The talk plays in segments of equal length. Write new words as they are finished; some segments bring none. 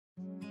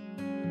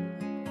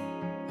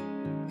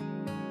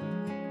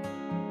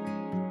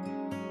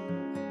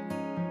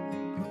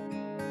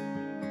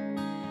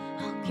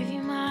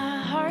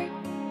heart?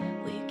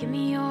 Will you give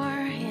me your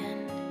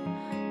hand?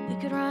 We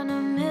could run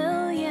a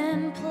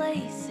million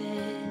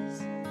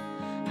places.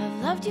 I've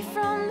loved you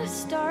from the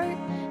start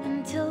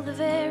until the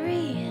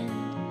very end.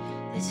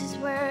 This is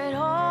where it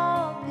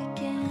all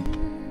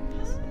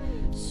begins.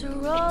 So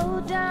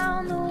roll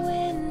down the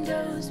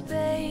windows,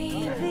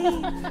 baby.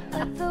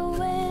 Let the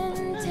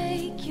wind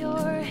take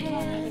your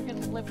hand.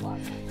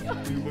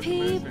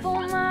 People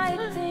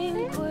might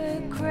think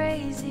we're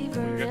crazy,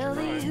 but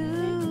really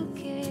who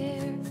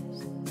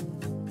cares?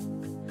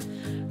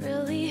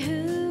 Really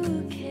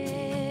who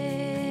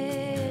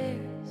cares?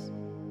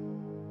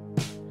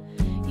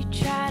 You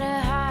try to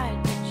hide,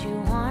 but you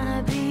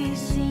wanna be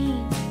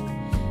seen.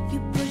 You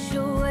push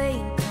away,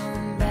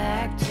 come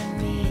back to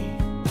me.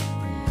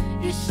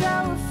 You're so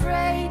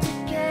afraid to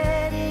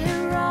get it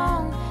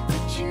wrong,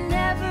 but you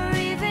never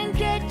even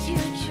get to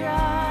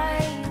try.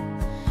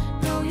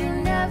 No, you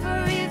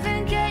never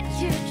even get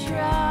to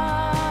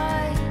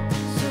try.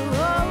 So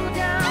roll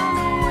down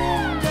the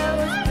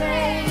windows,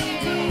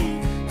 baby.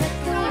 Let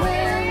the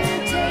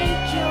wind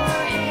take your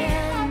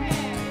hand.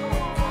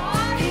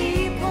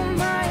 People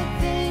might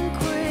think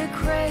we're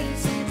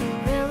crazy, but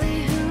really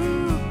who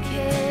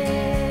cares?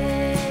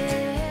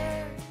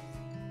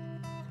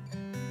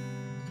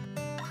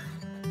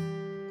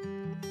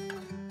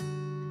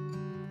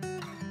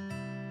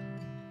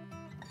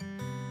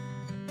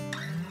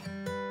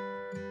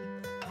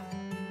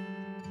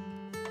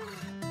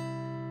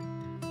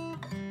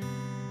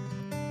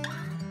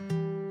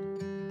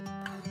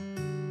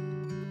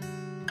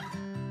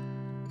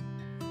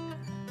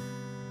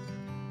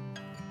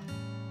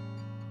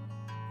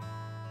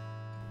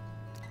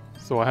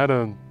 So I had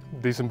a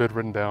decent bit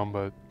written down,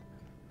 but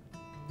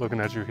looking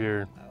at you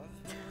here,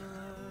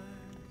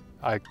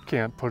 I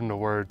can't put into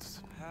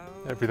words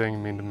everything you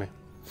mean to me.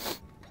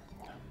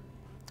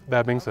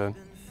 That being said,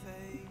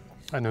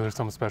 I knew there's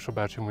something special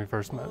about you when we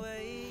first met.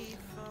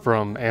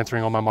 From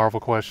answering all my Marvel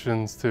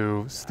questions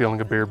to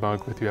stealing a beer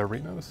mug with you at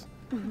Reno's.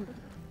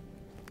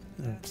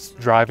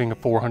 Driving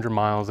 400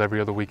 miles every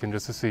other weekend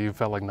just to see you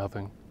felt like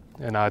nothing.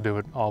 And I'd do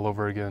it all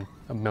over again,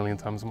 a million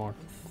times more.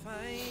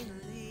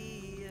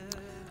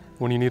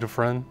 When you need a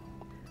friend,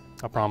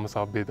 I promise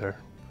I'll be there.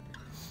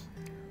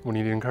 When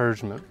you need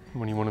encouragement,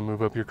 when you want to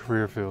move up your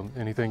career field,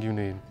 anything you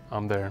need,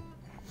 I'm there.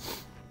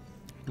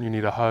 When you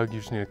need a hug, you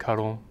just need a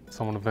cuddle,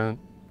 someone to vent,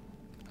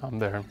 I'm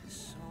there.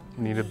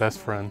 You need a best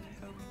friend,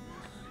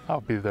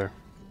 I'll be there.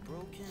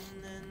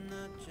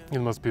 You're the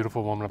most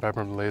beautiful woman I've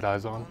ever laid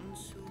eyes on.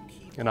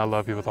 And I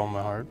love you with all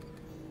my heart.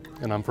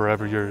 And I'm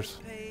forever yours.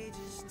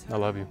 I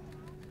love you.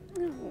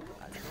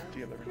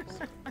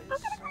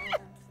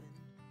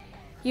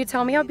 You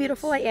tell me how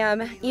beautiful I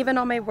am, even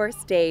on my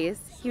worst days.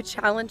 You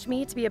challenge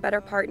me to be a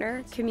better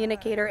partner,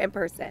 communicator, and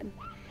person.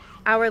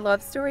 Our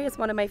love story is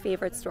one of my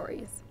favorite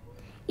stories.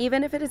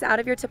 Even if it is out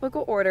of your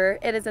typical order,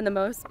 it is in the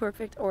most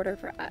perfect order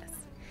for us.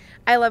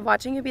 I love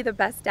watching you be the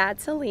best dad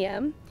to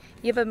Liam.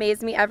 You've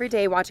amazed me every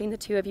day watching the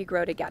two of you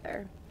grow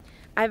together.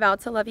 I vow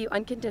to love you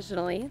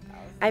unconditionally.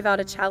 I vow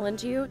to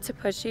challenge you, to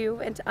push you,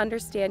 and to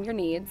understand your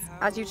needs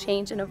as you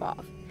change and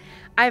evolve.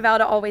 I vow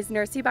to always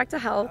nurse you back to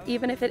health,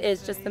 even if it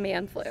is just the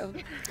man flu.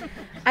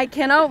 I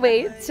cannot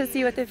wait to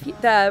see what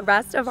the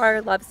rest of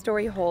our love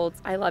story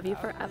holds. I love you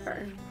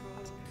forever.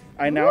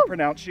 I now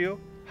pronounce you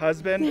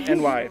husband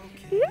and wife.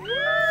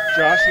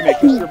 Josh, you may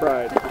kiss your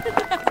bride.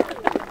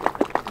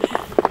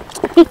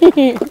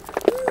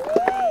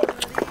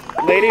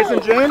 Ladies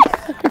and gents,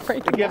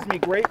 it gives me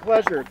great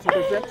pleasure to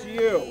present to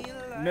you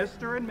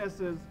Mr. and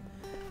Mrs.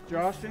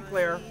 Josh and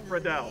Claire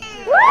Friedel.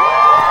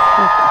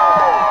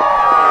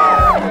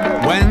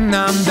 When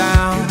I'm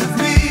down,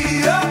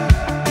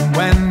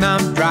 when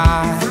I'm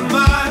dry,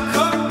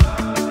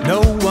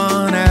 no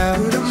one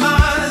else.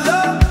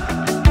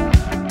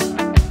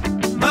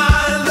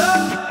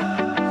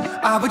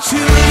 I would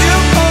choose you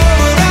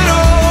over and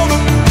over.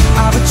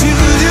 I would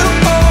choose you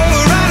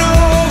over and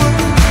over.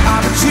 I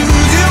would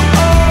choose you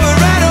over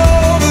and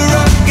over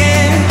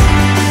again,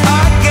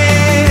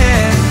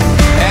 again.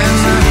 And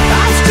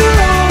after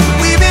all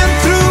we've been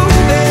through,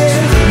 there's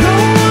no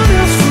one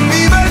else for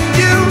me but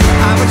you.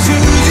 I would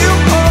choose you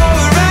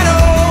over and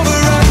over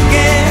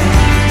again,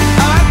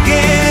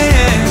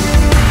 again,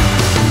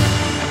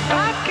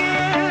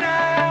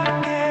 again.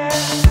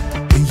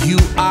 You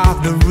are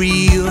the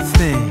real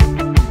thing.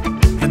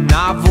 The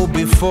novel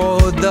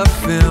before the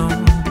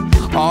film,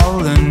 all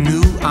the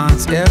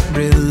nuance,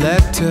 every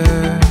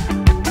letter.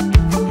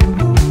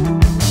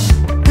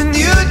 And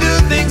you do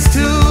things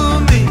to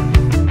me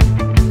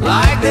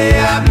like they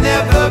have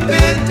never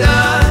been done.